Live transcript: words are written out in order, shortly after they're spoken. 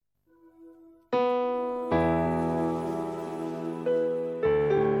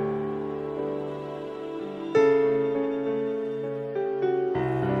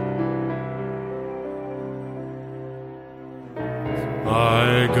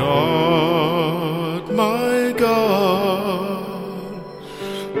my God,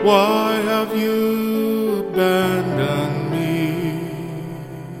 why have you abandoned me?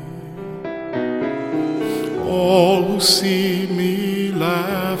 All who see me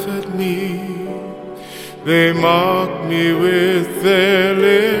laugh at me. They mock me with their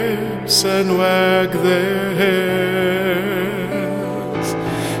lips and wag their heads.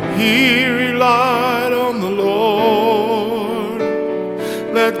 He relied on the Lord.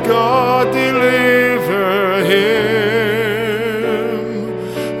 Let God deliver him.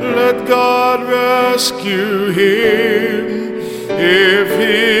 Let God rescue him if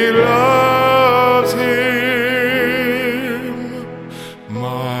he loves him.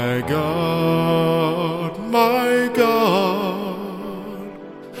 My God,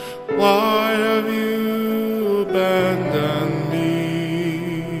 why have you abandoned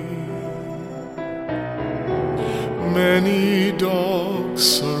me? Many dogs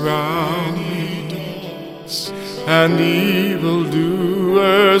surround me, and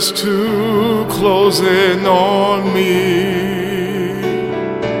evildoers too close in on me.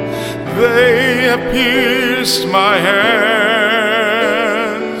 They have pierced my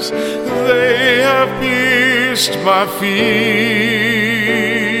hands, they have pierced my feet.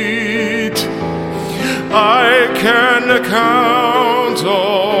 I can count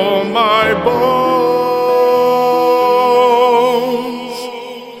all my bones.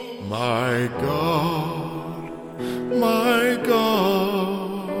 My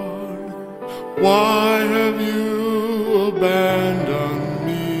God, why have you abandoned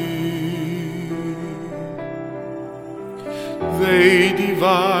me? They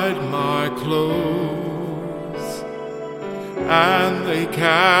divide my clothes, and they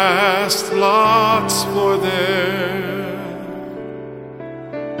cast lots for them.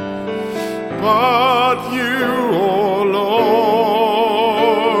 But you, O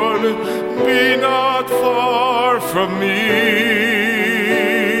Lord, be not far from me.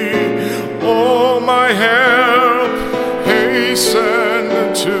 Oh, my help,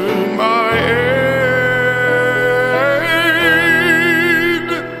 hasten to my aid.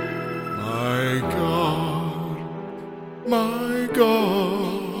 My God,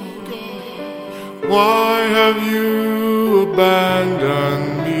 why have you abandoned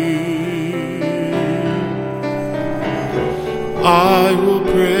me? I will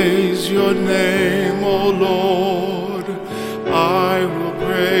praise your name, O Lord. I will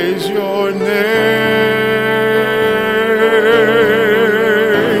praise your name.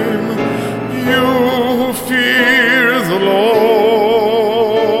 You who fear the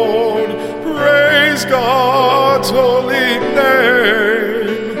Lord, praise God's holy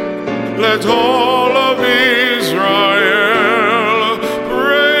name. Let all of Israel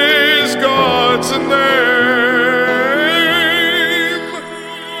praise God's name.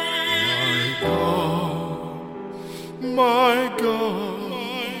 My God,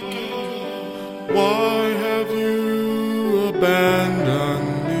 why have you abandoned